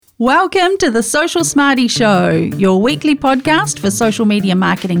Welcome to the Social Smarty Show, your weekly podcast for social media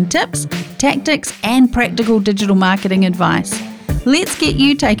marketing tips, tactics, and practical digital marketing advice. Let's get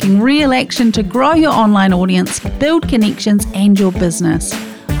you taking real action to grow your online audience, build connections, and your business.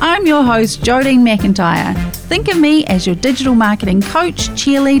 I'm your host, Jodine McIntyre. Think of me as your digital marketing coach,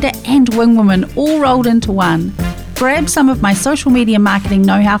 cheerleader, and wingwoman all rolled into one. Grab some of my social media marketing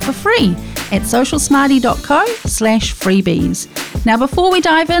know-how for free at socialsmarty.co/freebies. Now, before we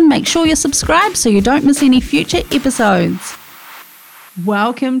dive in, make sure you're subscribed so you don't miss any future episodes.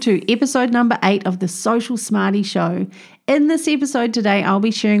 Welcome to episode number 8 of the Social Smarty Show. In this episode today, I'll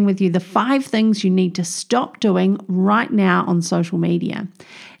be sharing with you the 5 things you need to stop doing right now on social media.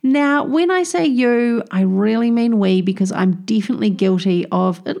 Now, when I say you, I really mean we, because I'm definitely guilty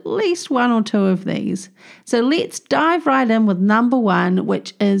of at least one or two of these. So let's dive right in with number 1,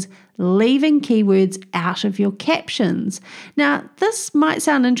 which is leaving keywords out of your captions. Now, this might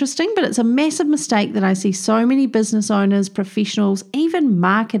sound interesting, but it's a massive mistake that I see so many business owners, professionals, even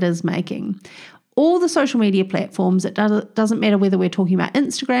marketers making. All the social media platforms, it doesn't matter whether we're talking about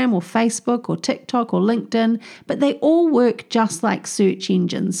Instagram or Facebook or TikTok or LinkedIn, but they all work just like search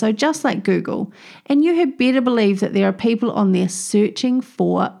engines, so just like Google. And you had better believe that there are people on there searching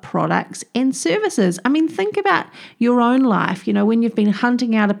for products and services. I mean, think about your own life. You know, when you've been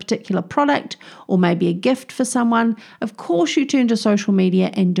hunting out a particular product or maybe a gift for someone, of course you turn to social media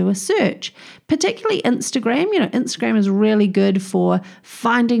and do a search. Particularly Instagram. You know, Instagram is really good for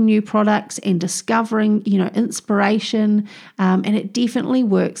finding new products and discovering, inspiration, and it definitely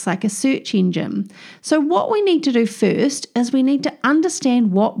works like a search engine. So what we need to do first is we need to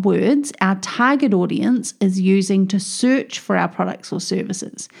understand what words our target audience is using to search for our products or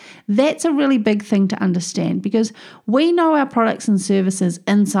services. That's a really big thing to understand because we know our products and services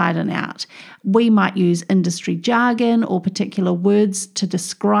inside and out. We might use industry jargon or particular words to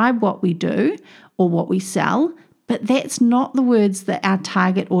describe what we do or what we sell, but that's not the words that our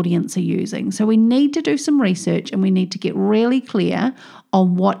target audience are using. So we need to do some research and we need to get really clear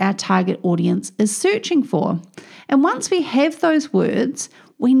on what our target audience is searching for. And once we have those words,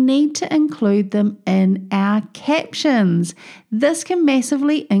 we need to include them in our captions. This can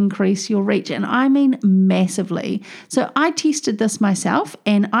massively increase your reach, and I mean massively. So I tested this myself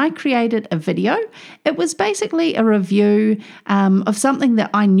and I created a video. It was basically a review of something that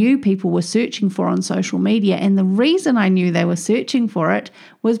I knew people were searching for on social media. And the reason I knew they were searching for it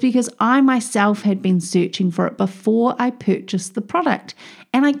was because I myself had been searching for it before I purchased the product.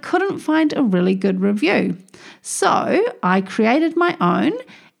 And I couldn't find a really good review. So I created my own.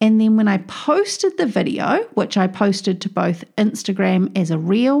 And then when I posted the video, which I posted to both Instagram as a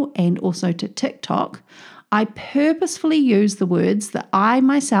reel and also to TikTok, I purposefully used the words that I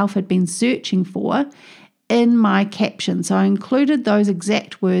myself had been searching for in my caption. So I included those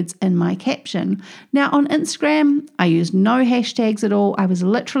exact words in my caption. Now on Instagram, I used no hashtags at all. I was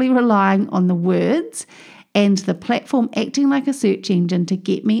literally relying on the words and the platform acting like a search engine to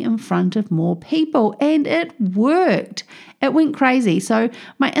get me in front of more people. And it worked. It went crazy. So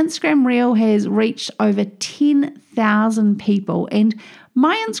my Instagram reel has reached over 10,000 people. And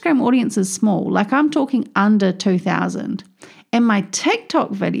my Instagram audience is small. Like I'm talking under 2,000. And my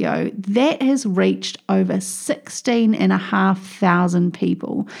TikTok video, that has reached over 16,500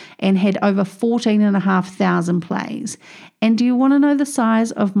 people and had over 14,500 plays. And do you want to know the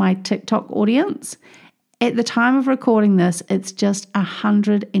size of my TikTok audience? At the time of recording this, it's just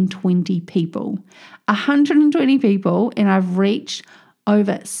 120 people. 120 people, and I've reached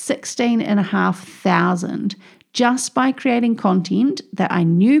over 16,500 just by creating content that I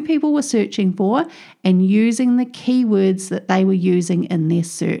knew people were searching for and using the keywords that they were using in their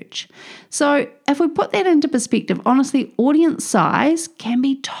search. So if we put that into perspective, honestly, audience size can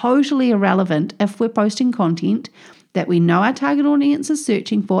be totally irrelevant if we're posting content that we know our target audience is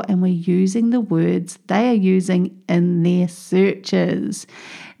searching for and we're using the words they are using in their searches.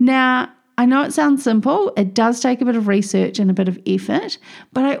 Now, I know it sounds simple. It does take a bit of research and a bit of effort,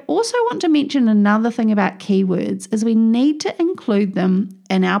 but I also want to mention another thing about keywords is we need to include them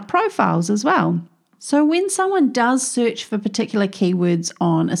in our profiles as well. So when someone does search for particular keywords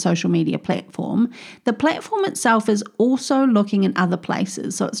on a social media platform, the platform itself is also looking in other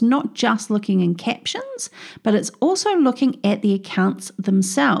places. So it's not just looking in captions, but it's also looking at the accounts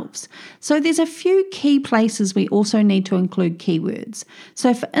themselves. So there's a few key places we also need to include keywords.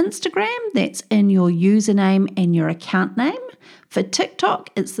 So for Instagram, that's in your username and your account name. For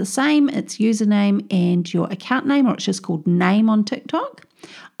TikTok, it's the same. It's username and your account name, or it's just called name on TikTok.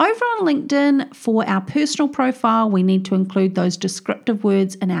 Over on LinkedIn, for our personal profile, we need to include those descriptive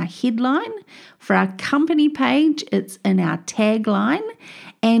words in our headline. For our company page, it's in our tagline.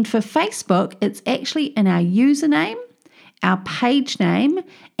 And for Facebook, it's actually in our username, our page name,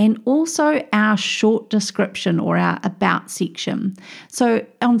 and also our short description or our about section. So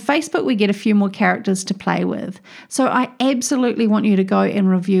on Facebook, we get a few more characters to play with. So I absolutely want you to go and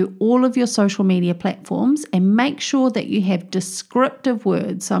review all of your social media platforms and make sure that you have descriptive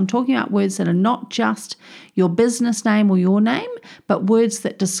words. So I'm talking about words that are not just your business name or your name, but words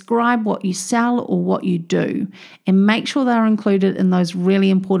that describe what you sell or what you do. And make sure they're included in those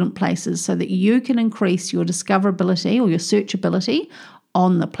really important places so that you can increase your discoverability or your searchability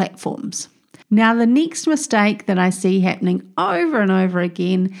on the platforms. Now, the next mistake that I see happening over and over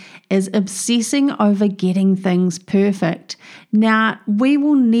again is obsessing over getting things perfect. Now, we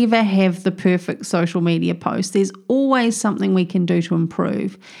will never have the perfect social media post. There's always something we can do to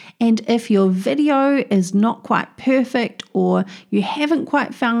improve. And if your video is not quite perfect or you haven't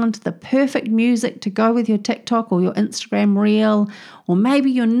quite found the perfect music to go with your TikTok or your Instagram reel, or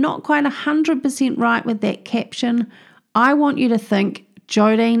maybe you're not quite 100% right with that caption, I want you to think,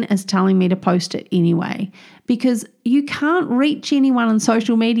 Jodine is telling me to post it anyway, because you can't reach anyone on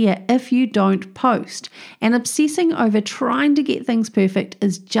social media if you don't post. And obsessing over trying to get things perfect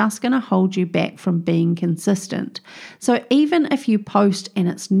is just going to hold you back from being consistent. So even if you post and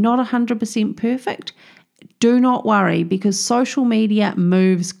it's not 100% perfect, do not worry, because social media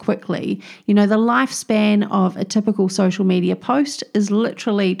moves quickly. You know, the lifespan of a typical social media post is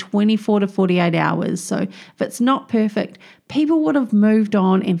literally 24 to 48 hours. So if it's not perfect, people would have moved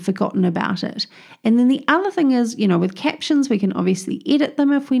on and forgotten about it. And then the other thing is, you know, with captions, we can obviously edit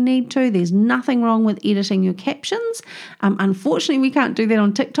them if we need to. There's nothing wrong with editing your captions. Unfortunately, we can't do that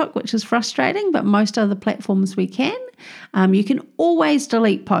on TikTok, which is frustrating, but most other platforms we can. You can always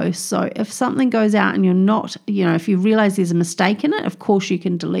delete posts. So if something goes out and you're not, you know, if you realize there's a mistake in it, of course you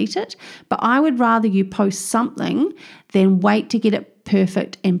can delete it. But I would rather you post something than wait to get it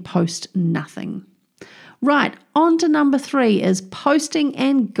perfect and post nothing. Right, on to number 3 is posting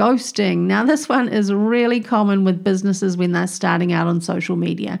and ghosting. Now, this one is really common with businesses when they're starting out on social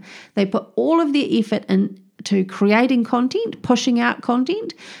media. They put all of their effort into creating content, pushing out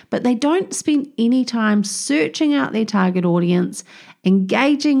content, but they don't spend any time searching out their target audience,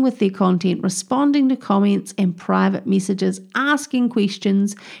 engaging with their content, responding to comments and private messages, asking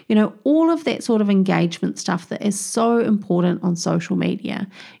questions, you know, all of that sort of engagement stuff that is so important on social media.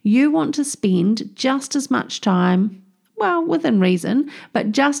 You want to spend just as much time, well, within reason,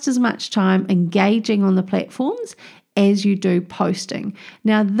 but just as much time engaging on the platforms as you do posting.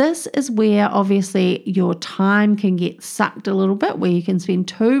 Now, this is where obviously your time can get sucked a little bit, where you can spend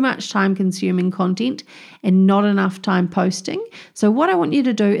too much time consuming content and not enough time posting. So what I want you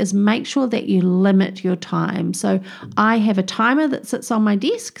to do is make sure that you limit your time. So I have a timer that sits on my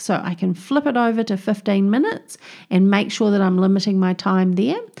desk, so I can flip it over to 15 minutes and make sure that I'm limiting my time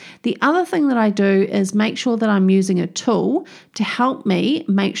there. The other thing that I do is make sure that I'm using a tool to help me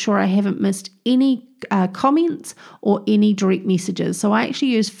make sure I haven't missed any comments or any direct messages. So I actually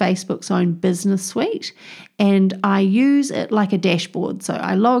use Facebook's own Business Suite, and I use it like a dashboard. So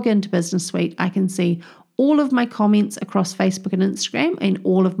I log into Business Suite, I can see all of my comments across Facebook and Instagram and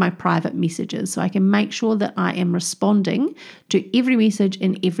all of my private messages. So I can make sure that I am responding to every message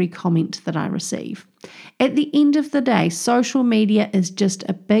and every comment that I receive. At the end of the day, social media is just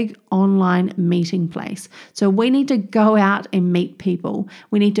a big online meeting place. So we need to go out and meet people.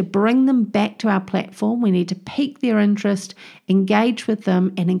 We need to bring them back to our platform. We need to pique their interest, engage with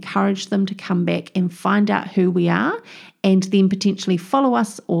them, and encourage them to come back and find out who we are, and then potentially follow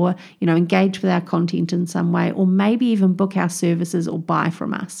us or, you know, engage with our content in some way, or maybe even book our services or buy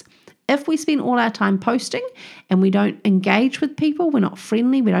from us. If we spend all our time posting and we don't engage with people, we're not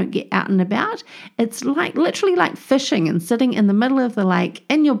friendly, we don't get out and about, it's like literally like fishing and sitting in the middle of the lake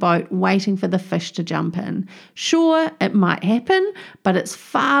in your boat waiting for the fish to jump in. Sure, it might happen, but it's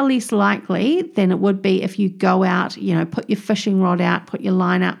far less likely than it would be if you go out, you know, put your fishing rod out, put your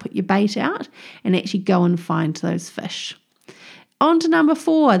line out, put your bait out, and actually go and find those fish. On to number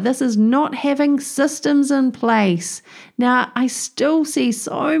 4, this is not having systems in place. Now, I still see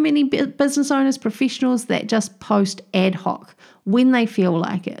so many business owners, professionals that just post ad hoc when they feel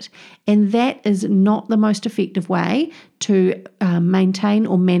like it. And that is not the most effective way to maintain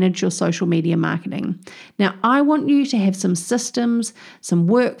or manage your social media marketing. Now, I want you to have some systems, some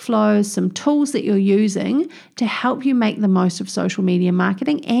workflows, some tools that you're using to help you make the most of social media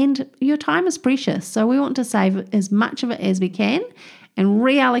marketing, and your time is precious. So we want to save as much of it as we can and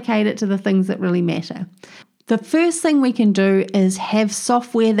reallocate it to the things that really matter. The first thing we can do is have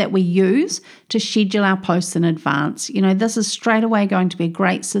software that we use to schedule our posts in advance. This is straight away going to be a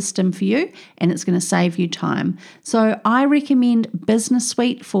great system for you, and it's going to save you time. So I recommend Business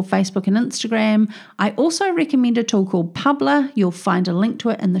Suite for Facebook and Instagram. I also recommend a tool called Publer. You'll find a link to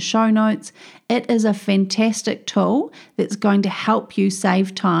it in the show notes. It is a fantastic tool that's going to help you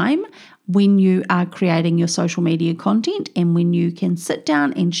save time when you are creating your social media content, and when you can sit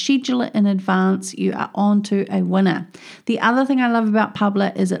down and schedule it in advance, you are on to a winner. The other thing I love about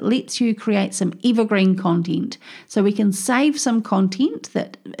Publer is it lets you create some evergreen content. So we can save some content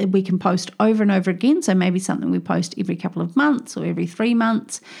that we can post over and over again. So maybe something we post every couple of months or every 3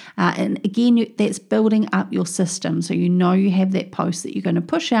 months. And again, that's building up your system. So you have that post that you're going to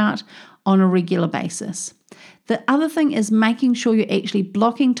push out on a regular basis. The other thing is making sure you're actually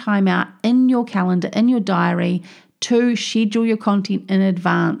blocking time out in your calendar, in your diary, to schedule your content in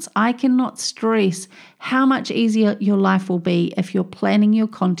advance. I cannot stress how much easier your life will be if you're planning your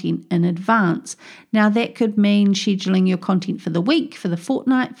content in advance. Now, that could mean scheduling your content for the week, for the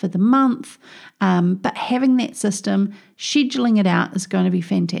fortnight, for the month, but having that system, scheduling it out is going to be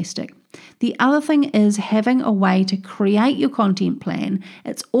fantastic. The other thing is having a way to create your content plan.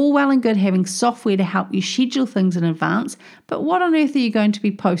 It's all well and good having software to help you schedule things in advance, but what on earth are you going to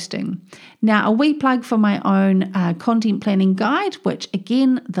be posting? Now, a wee plug for my own content planning guide, which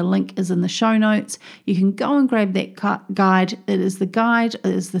again, the link is in the show notes. You can go and grab that guide. It is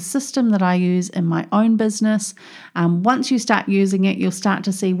the system that I use in my own business. Once you start using it, you'll start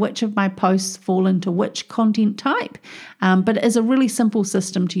to see which of my posts fall into which content type. But it is a really simple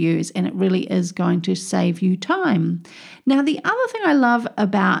system to use, and it really is going to save you time. Now, the other thing I love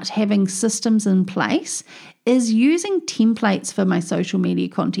about having systems in place is using templates for my social media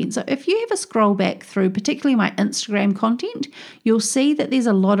content. So if you have a scroll back through, particularly my Instagram content, you'll see that there's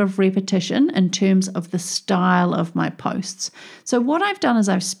a lot of repetition in terms of the style of my posts. So what I've done is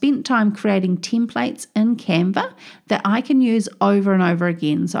I've spent time creating templates in Canva that I can use over and over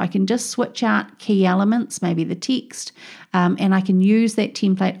again. So I can just switch out key elements, maybe the text, and I can use that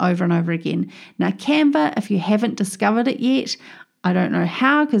template over and over again. Now, Canva, if you haven't discovered it yet, I don't know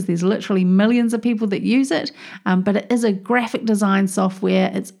how, because there's literally millions of people that use it, but it is a graphic design software.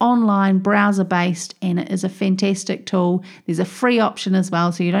 It's online, browser-based, and it is a fantastic tool. There's a free option as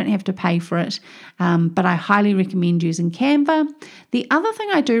well, so you don't have to pay for it, but I highly recommend using Canva. The other thing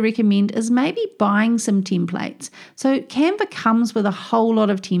I do recommend is maybe buying some templates. So Canva comes with a whole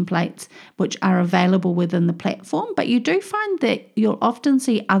lot of templates which are available within the platform, but you do find that you'll often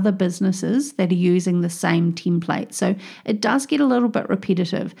see other businesses that are using the same template. So it does get a little bit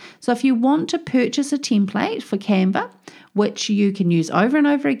repetitive. So if you want to purchase a template for Canva, which you can use over and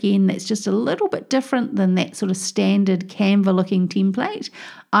over again, that's just a little bit different than that sort of standard Canva looking template,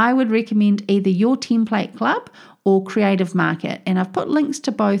 I would recommend either Your Template Club or Creative Market. And I've put links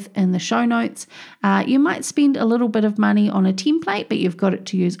to both in the show notes. You might spend a little bit of money on a template, but you've got it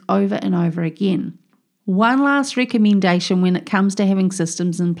to use over and over again. One last recommendation when it comes to having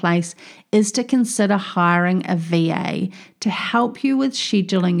systems in place is to consider hiring a VA to help you with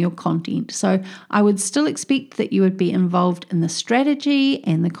scheduling your content. So I would still expect that you would be involved in the strategy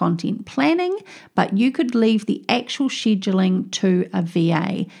and the content planning, but you could leave the actual scheduling to a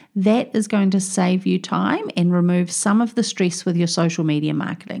VA. That is going to save you time and remove some of the stress with your social media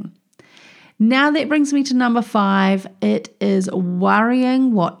marketing. Now that brings me to number 5. It is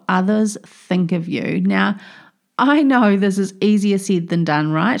worrying what others think of you. Now, I know this is easier said than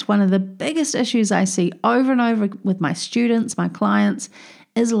done, right? One of the biggest issues I see over and over with my students, my clients,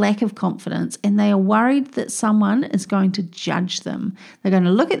 is lack of confidence, and they are worried that someone is going to judge them. They're going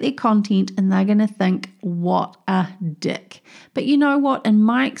to look at their content and they're going to think, what a dick. But you know what? In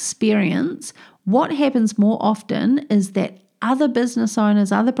my experience, what happens more often is that other business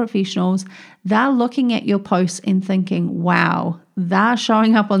owners, other professionals, they're looking at your posts and thinking, wow, they're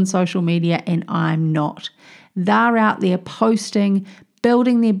showing up on social media and I'm not. They're out there posting,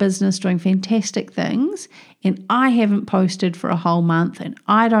 building their business, doing fantastic things, and I haven't posted for a whole month and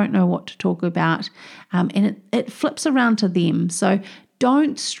I don't know what to talk about. And it flips around to them. So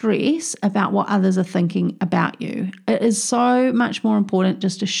don't stress about what others are thinking about you. It is so much more important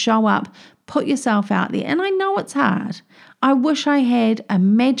just to show up, put yourself out there. And I know it's hard. I wish I had a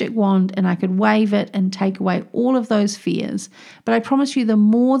magic wand and I could wave it and take away all of those fears. But I promise you, the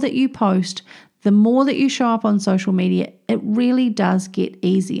more that you post, the more that you show up on social media, it really does get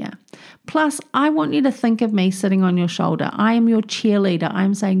easier. Plus, I want you to think of me sitting on your shoulder. I am your cheerleader.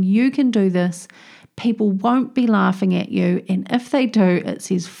 I'm saying you can do this. People won't be laughing at you. And if they do, it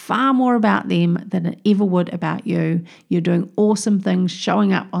says far more about them than it ever would about you. You're doing awesome things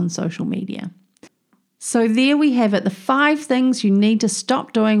showing up on social media. So there we have it, the 5 things you need to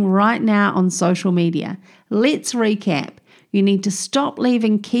stop doing right now on social media. Let's recap. You need to stop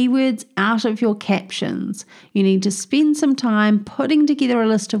leaving keywords out of your captions. You need to spend some time putting together a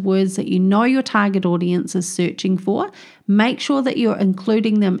list of words that you know your target audience is searching for. Make sure that you're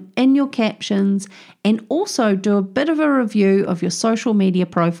including them in your captions, and also do a bit of a review of your social media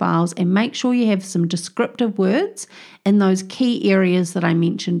profiles and make sure you have some descriptive words in those key areas that I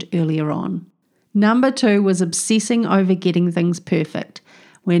mentioned earlier on. Number 2 was obsessing over getting things perfect.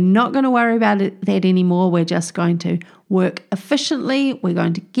 We're not going to worry about that anymore. We're just going to work efficiently. We're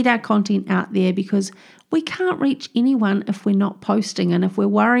going to get our content out there because we can't reach anyone if we're not posting and if we're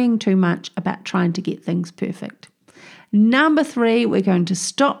worrying too much about trying to get things perfect. Number 3, we're going to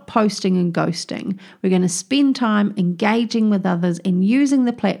stop posting and ghosting. We're going to spend time engaging with others and using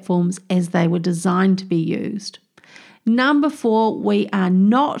the platforms as they were designed to be used. Number 4, we are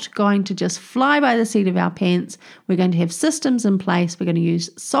not going to just fly by the seat of our pants. We're going to have systems in place. We're going to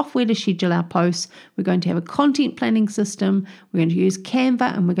use software to schedule our posts. We're going to have a content planning system. We're going to use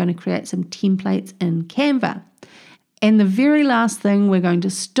Canva, and we're going to create some templates in Canva. And the very last thing we're going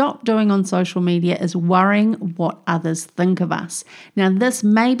to stop doing on social media is worrying what others think of us. Now, this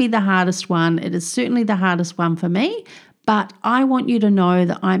may be the hardest one. It is certainly the hardest one for me. But I want you to know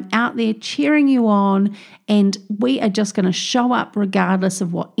that I'm out there cheering you on, and we are just going to show up regardless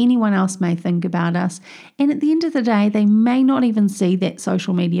of what anyone else may think about us. And at the end of the day, they may not even see that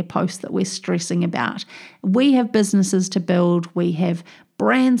social media post that we're stressing about. We have businesses to build, we have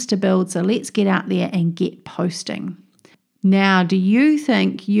brands to build, so let's get out there and get posting. Now, do you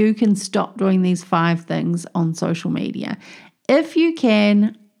think you can stop doing these 5 things on social media? If you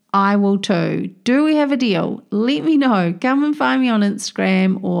can, I will too. Do we have a deal? Let me know. Come and find me on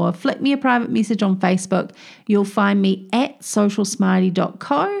Instagram or flick me a private message on Facebook. You'll find me at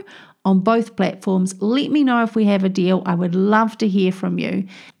socialsmarty.co on both platforms. Let me know if we have a deal. I would love to hear from you.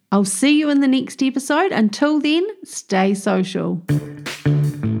 I'll see you in the next episode. Until then, stay social.